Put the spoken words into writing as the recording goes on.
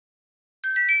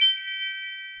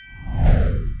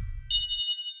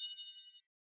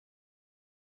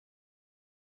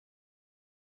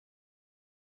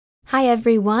Hi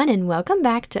everyone, and welcome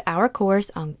back to our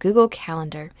course on Google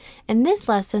Calendar. In this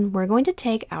lesson, we're going to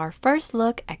take our first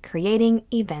look at creating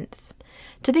events.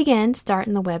 To begin, start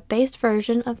in the web-based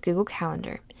version of Google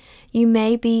Calendar. You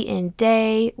may be in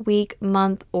day, week,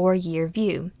 month, or year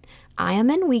view. I am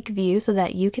in week view so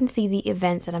that you can see the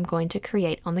events that I'm going to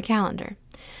create on the calendar.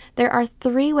 There are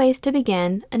 3 ways to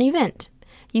begin an event.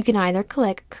 You can either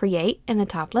click Create in the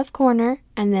top left corner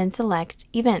and then select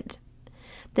Event.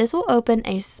 This will open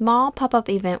a small pop-up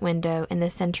event window in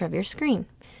the center of your screen.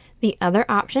 The other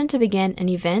option to begin an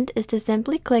event is to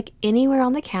simply click anywhere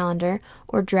on the calendar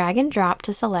or drag and drop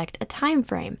to select a time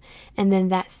frame, and then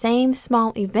that same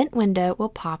small event window will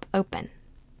pop open.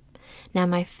 Now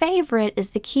my favorite is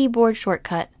the keyboard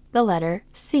shortcut, the letter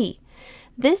C.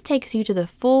 This takes you to the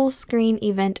full screen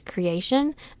event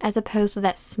creation as opposed to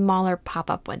that smaller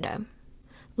pop-up window.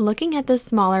 Looking at the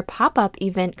smaller pop-up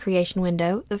event creation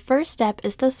window, the first step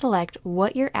is to select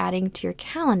what you're adding to your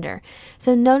calendar.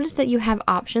 So notice that you have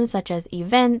options such as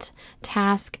event,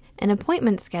 task, and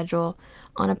appointment schedule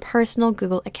on a personal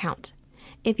Google account.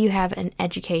 If you have an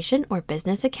education or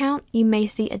business account, you may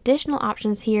see additional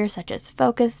options here such as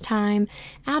focus time,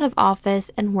 out of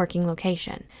office, and working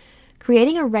location.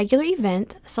 Creating a regular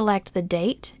event, select the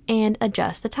date and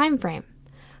adjust the time frame.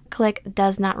 Click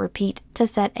Does Not Repeat to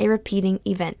set a repeating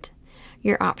event.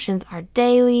 Your options are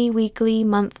daily, weekly,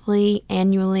 monthly,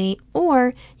 annually,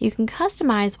 or you can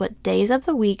customize what days of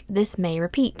the week this may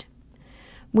repeat.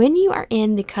 When you are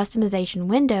in the customization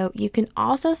window, you can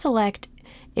also select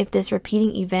if this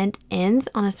repeating event ends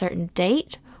on a certain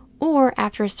date or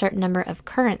after a certain number of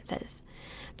occurrences.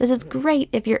 This is great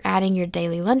if you're adding your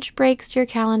daily lunch breaks to your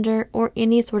calendar or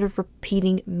any sort of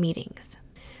repeating meetings.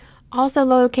 Also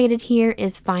located here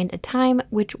is Find a Time,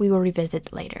 which we will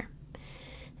revisit later.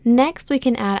 Next, we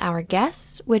can add our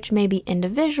guests, which may be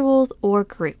individuals or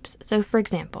groups. So for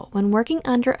example, when working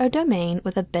under a domain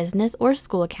with a business or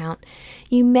school account,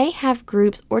 you may have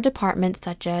groups or departments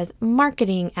such as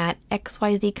marketing at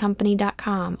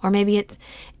xyzcompany.com, or maybe it's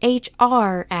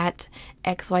HR at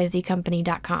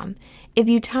xyzcompany.com. If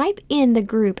you type in the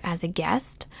group as a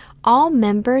guest, all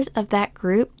members of that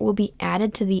group will be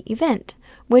added to the event,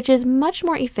 which is much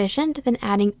more efficient than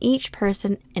adding each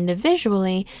person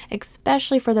individually,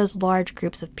 especially for those large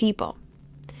groups of people.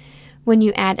 When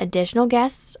you add additional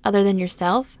guests other than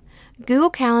yourself, Google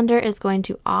Calendar is going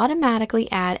to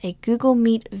automatically add a Google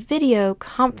Meet video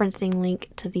conferencing link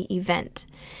to the event.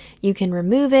 You can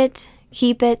remove it,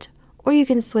 keep it, or you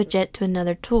can switch it to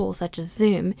another tool such as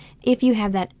Zoom if you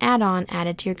have that add-on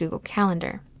added to your Google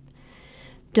Calendar.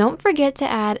 Don't forget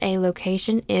to add a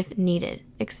location if needed,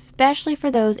 especially for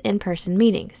those in-person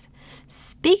meetings.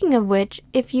 Speaking of which,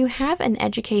 if you have an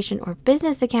education or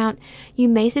business account, you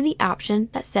may see the option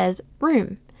that says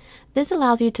Room. This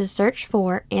allows you to search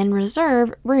for and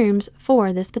reserve rooms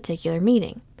for this particular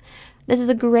meeting. This is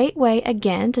a great way,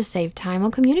 again, to save time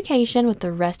on communication with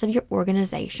the rest of your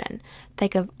organization.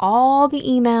 Think of all the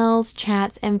emails,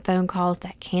 chats, and phone calls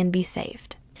that can be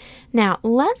saved. Now,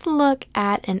 let's look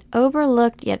at an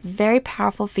overlooked yet very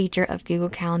powerful feature of Google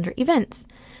Calendar events,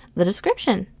 the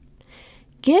description.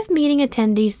 Give meeting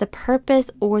attendees the purpose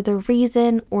or the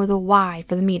reason or the why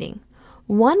for the meeting.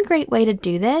 One great way to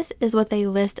do this is with a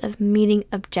list of meeting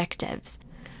objectives.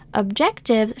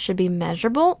 Objectives should be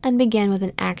measurable and begin with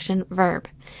an action verb.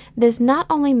 This not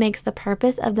only makes the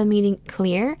purpose of the meeting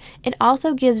clear, it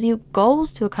also gives you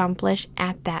goals to accomplish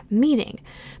at that meeting.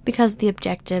 Because the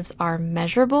objectives are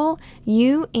measurable,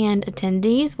 you and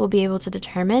attendees will be able to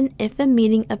determine if the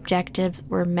meeting objectives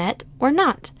were met or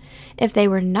not. If they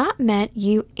were not met,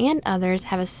 you and others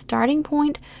have a starting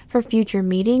point for future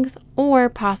meetings or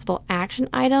possible action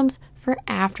items for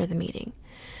after the meeting.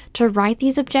 To write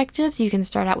these objectives, you can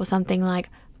start out with something like,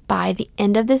 by the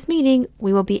end of this meeting,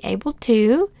 we will be able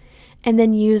to, and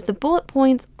then use the bullet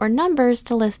points or numbers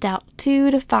to list out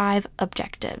 2 to 5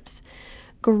 objectives.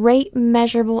 Great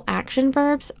measurable action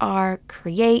verbs are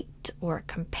create or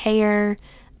compare,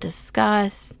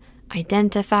 discuss,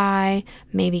 identify,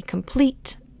 maybe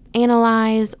complete,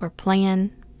 analyze, or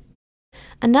plan.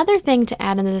 Another thing to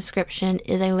add in the description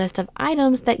is a list of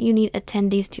items that you need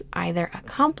attendees to either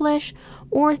accomplish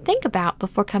or think about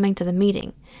before coming to the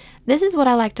meeting. This is what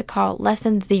I like to call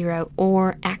Lesson 0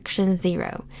 or Action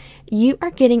 0. You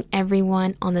are getting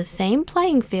everyone on the same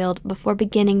playing field before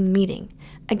beginning the meeting.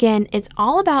 Again, it's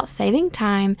all about saving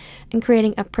time and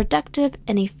creating a productive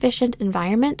and efficient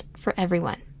environment for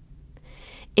everyone.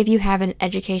 If you have an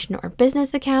education or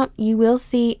business account, you will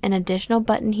see an additional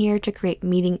button here to create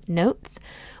meeting notes,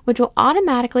 which will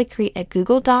automatically create a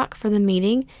Google Doc for the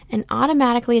meeting and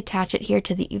automatically attach it here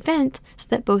to the event so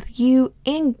that both you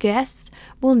and guests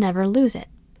will never lose it.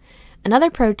 Another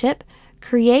pro tip,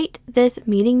 create this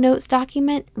meeting notes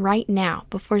document right now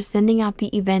before sending out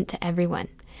the event to everyone.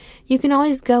 You can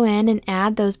always go in and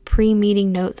add those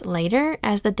pre-meeting notes later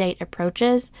as the date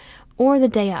approaches or the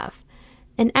day of.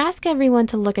 And ask everyone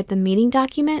to look at the meeting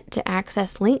document to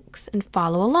access links and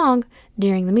follow along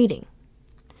during the meeting.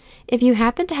 If you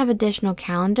happen to have additional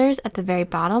calendars, at the very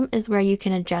bottom is where you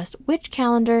can adjust which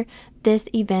calendar this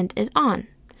event is on.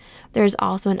 There is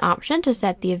also an option to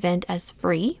set the event as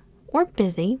free or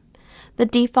busy. The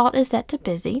default is set to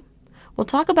busy. We'll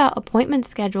talk about appointment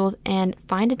schedules and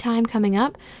find a time coming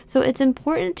up, so it's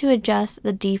important to adjust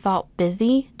the default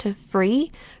busy to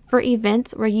free for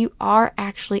events where you are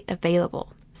actually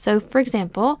available. So for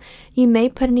example, you may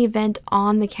put an event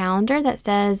on the calendar that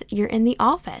says you're in the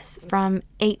office from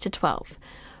 8 to 12,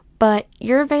 but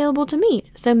you're available to meet,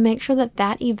 so make sure that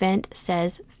that event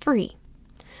says free.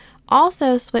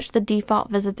 Also, switch the default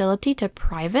visibility to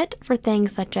private for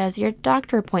things such as your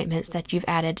doctor appointments that you've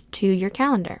added to your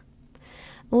calendar.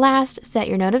 Last, set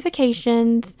your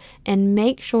notifications and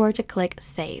make sure to click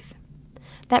Save.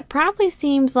 That probably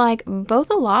seems like both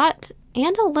a lot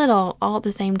and a little all at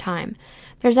the same time.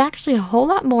 There's actually a whole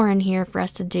lot more in here for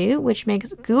us to do, which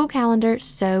makes Google Calendar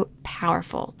so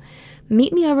powerful.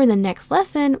 Meet me over in the next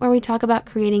lesson where we talk about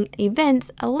creating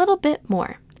events a little bit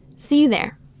more. See you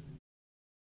there.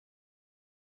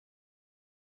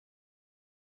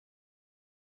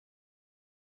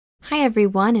 Hi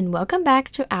everyone, and welcome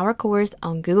back to our course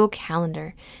on Google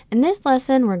Calendar. In this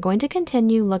lesson, we're going to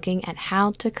continue looking at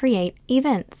how to create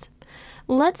events.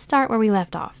 Let's start where we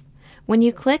left off. When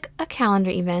you click a calendar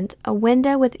event, a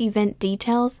window with event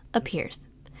details appears.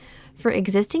 For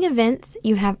existing events,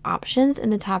 you have options in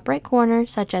the top right corner,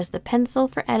 such as the pencil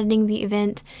for editing the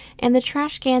event and the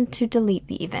trash can to delete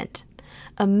the event,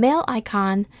 a mail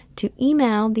icon to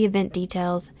email the event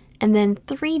details, and then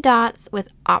 3 dots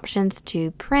with options to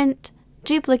print,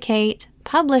 duplicate,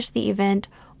 publish the event,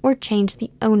 or change the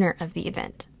owner of the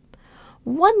event.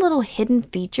 One little hidden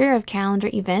feature of calendar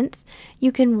events,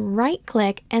 you can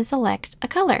right-click and select a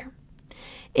color.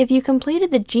 If you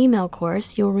completed the Gmail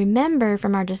course, you'll remember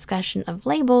from our discussion of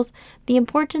labels the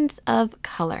importance of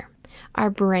color.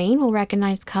 Our brain will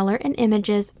recognize color and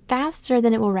images faster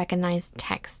than it will recognize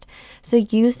text, so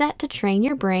use that to train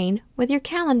your brain with your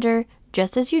calendar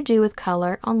just as you do with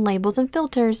color on labels and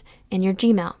filters in your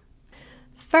Gmail.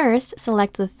 First,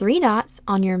 select the 3 dots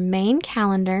on your main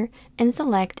calendar and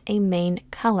select a main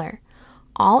color.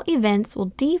 All events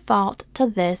will default to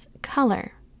this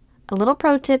color. A little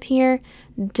pro tip here,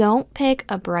 don't pick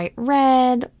a bright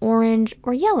red, orange,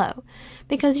 or yellow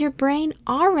because your brain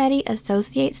already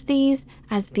associates these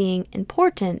as being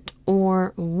important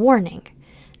or warning.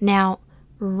 Now,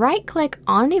 right-click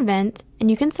on an event and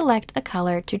you can select a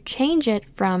color to change it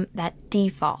from that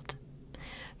default.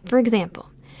 For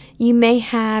example, you may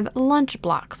have lunch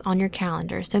blocks on your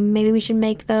calendar, so maybe we should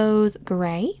make those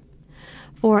gray.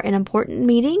 For an important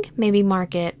meeting, maybe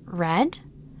mark it red.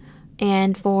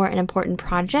 And for an important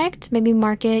project, maybe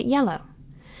mark it yellow.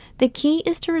 The key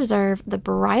is to reserve the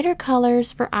brighter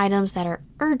colors for items that are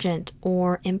urgent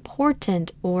or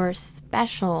important or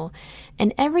special,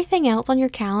 and everything else on your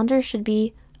calendar should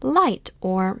be light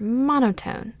or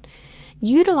monotone.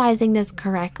 Utilizing this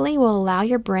correctly will allow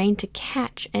your brain to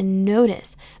catch and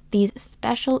notice these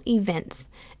special events,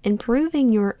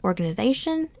 improving your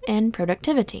organization and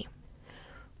productivity.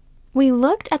 We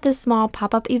looked at the small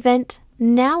pop-up event.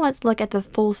 Now let's look at the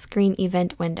full screen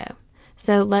event window.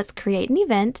 So let's create an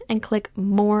event and click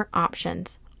More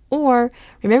Options, or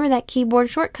remember that keyboard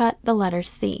shortcut, the letter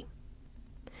C.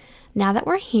 Now that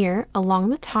we're here, along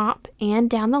the top and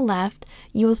down the left,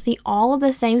 you will see all of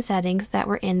the same settings that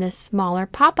were in this smaller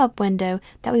pop-up window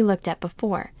that we looked at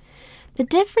before. The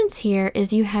difference here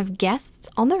is you have guests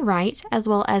on the right as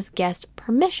well as guest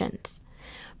permissions.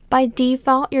 By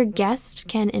default, your guest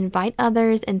can invite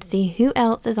others and see who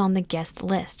else is on the guest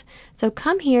list, so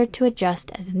come here to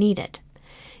adjust as needed.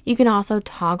 You can also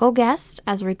toggle guests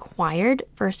as required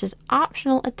versus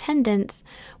optional attendance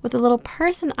with a little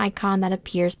person icon that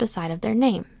appears beside of their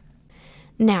name.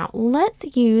 Now,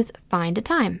 let's use Find a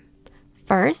Time.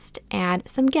 First, add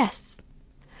some guests.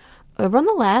 Over on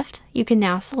the left, you can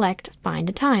now select Find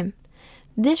a Time.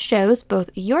 This shows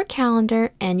both your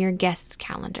calendar and your guest's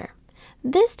calendar.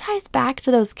 This ties back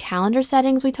to those calendar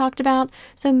settings we talked about,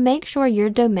 so make sure your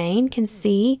domain can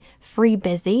see Free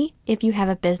Busy if you have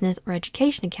a business or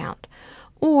education account,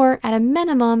 or at a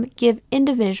minimum, give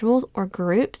individuals or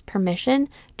groups permission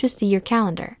to see your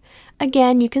calendar.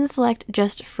 Again, you can select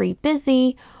just free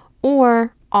busy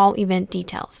or all event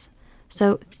details.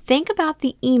 So think about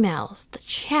the emails, the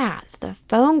chats, the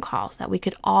phone calls that we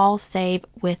could all save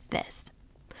with this.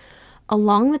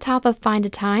 Along the top of Find a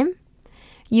Time,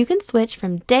 you can switch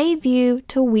from day view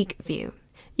to week view.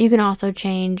 You can also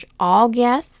change all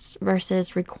guests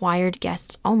versus required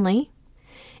guests only.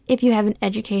 If you have an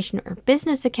education or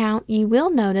business account, you will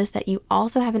notice that you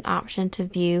also have an option to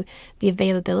view the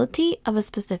availability of a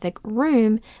specific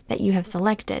room that you have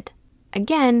selected.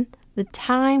 Again, the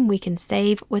time we can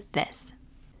save with this.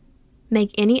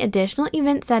 Make any additional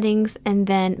event settings and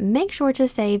then make sure to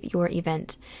save your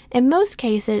event. In most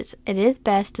cases, it is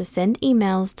best to send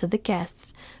emails to the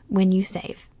guests when you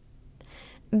save.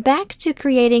 Back to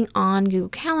creating on Google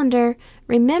Calendar,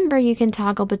 remember you can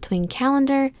toggle between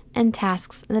calendar and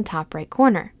tasks in the top right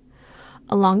corner.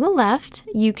 Along the left,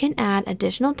 you can add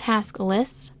additional task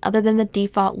lists other than the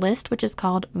default list, which is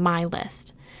called My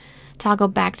List. Toggle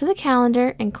back to the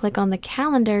calendar and click on the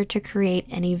calendar to create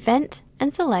an event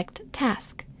and select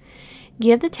Task.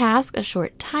 Give the task a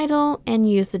short title and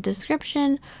use the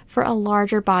description for a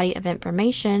larger body of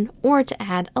information or to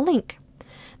add a link.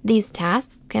 These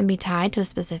tasks can be tied to a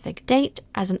specific date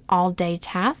as an all-day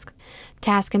task.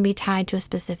 Tasks can be tied to a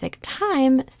specific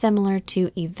time, similar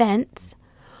to events.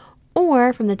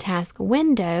 Or from the task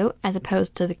window, as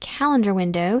opposed to the calendar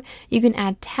window, you can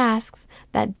add tasks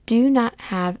that do not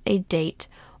have a date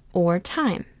or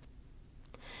time.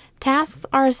 Tasks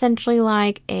are essentially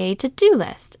like a to-do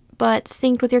list, but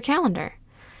synced with your calendar.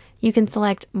 You can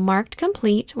select Marked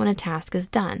Complete when a task is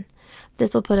done.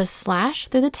 This will put a slash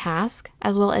through the task,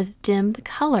 as well as dim the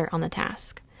color on the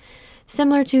task.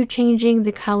 Similar to changing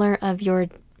the color of your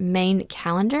main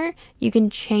calendar, you can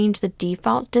change the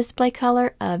default display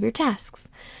color of your tasks.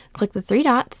 Click the three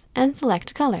dots and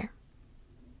select color.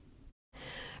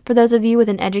 For those of you with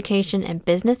an education and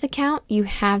business account, you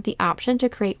have the option to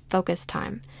create focus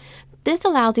time. This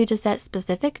allows you to set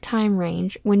specific time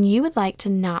range when you would like to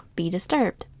not be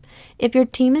disturbed. If your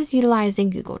team is utilizing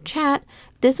Google Chat,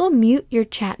 this will mute your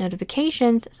chat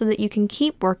notifications so that you can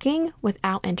keep working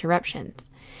without interruptions.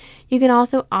 You can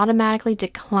also automatically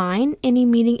decline any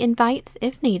meeting invites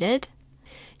if needed.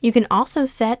 You can also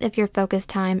set if your focus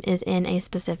time is in a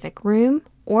specific room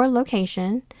or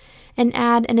location, and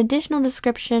add an additional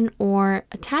description or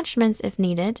attachments if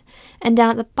needed. And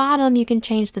down at the bottom, you can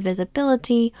change the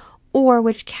visibility or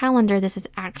which calendar this is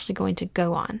actually going to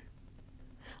go on.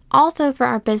 Also, for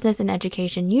our business and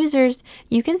education users,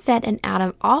 you can set an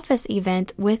out-of-office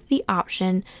event with the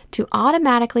option to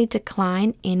automatically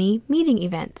decline any meeting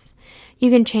events.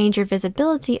 You can change your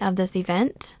visibility of this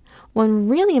event. One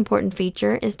really important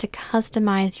feature is to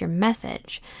customize your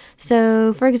message.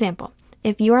 So, for example,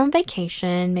 if you're on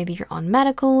vacation, maybe you're on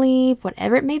medical leave,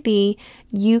 whatever it may be,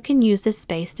 you can use this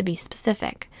space to be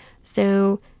specific.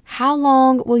 So, how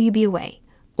long will you be away?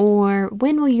 Or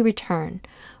when will you return?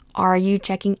 Are you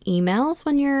checking emails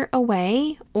when you're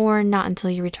away or not until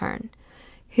you return?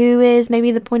 Who is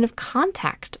maybe the point of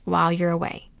contact while you're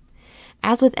away?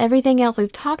 As with everything else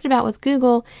we've talked about with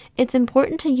Google, it's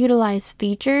important to utilize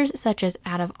features such as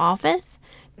out of office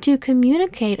to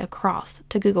communicate across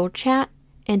to Google Chat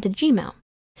and to Gmail.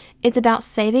 It's about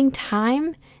saving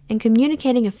time and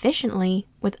communicating efficiently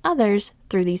with others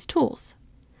through these tools.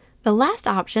 The last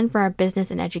option for our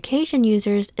business and education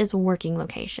users is working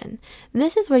location.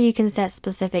 This is where you can set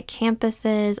specific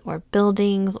campuses or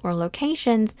buildings or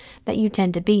locations that you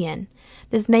tend to be in.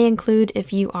 This may include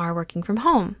if you are working from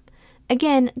home.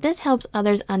 Again, this helps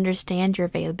others understand your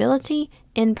availability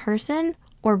in person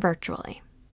or virtually.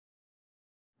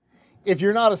 If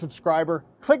you're not a subscriber,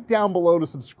 click down below to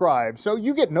subscribe so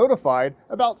you get notified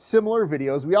about similar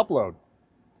videos we upload.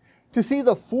 To see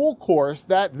the full course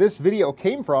that this video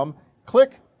came from,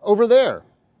 click over there.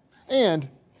 And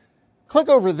click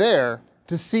over there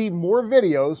to see more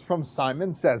videos from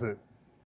Simon Says It.